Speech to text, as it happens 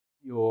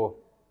You're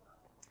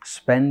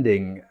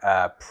spending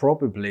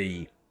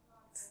probably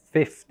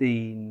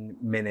 15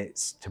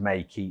 minutes to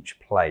make each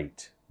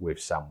plate with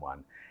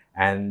someone.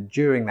 And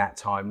during that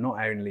time,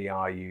 not only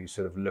are you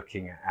sort of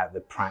looking at the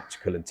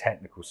practical and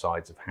technical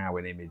sides of how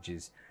an image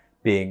is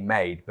being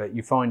made, but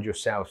you find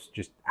yourself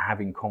just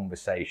having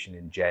conversation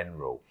in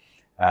general.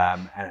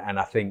 And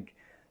I think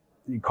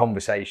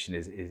conversation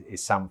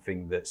is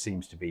something that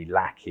seems to be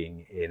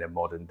lacking in a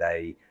modern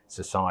day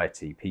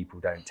society.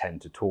 People don't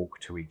tend to talk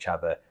to each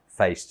other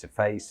face to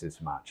face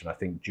as much. And I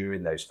think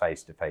during those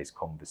face to face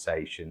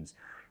conversations,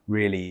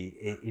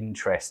 really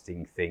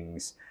interesting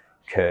things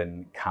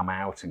can come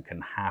out and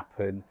can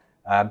happen.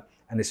 And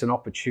it's an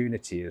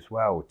opportunity as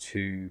well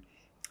to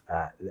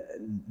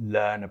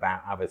learn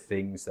about other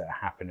things that are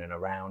happening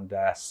around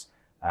us,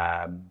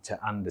 to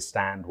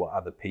understand what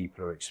other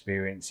people are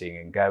experiencing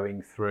and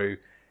going through.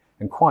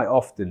 And quite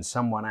often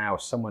someone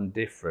else, someone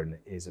different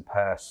is a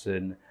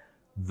person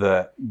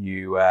that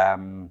you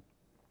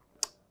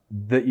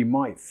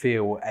might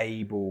feel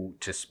able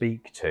to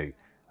speak to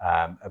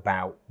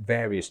about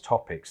various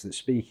topics that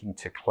speaking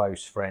to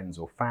close friends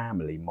or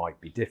family might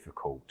be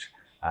difficult.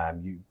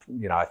 You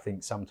know, I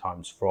think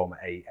sometimes from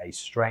a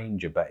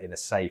stranger, but in a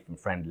safe and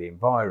friendly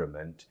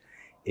environment,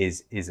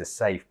 is a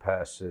safe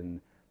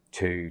person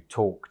to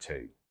talk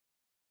to.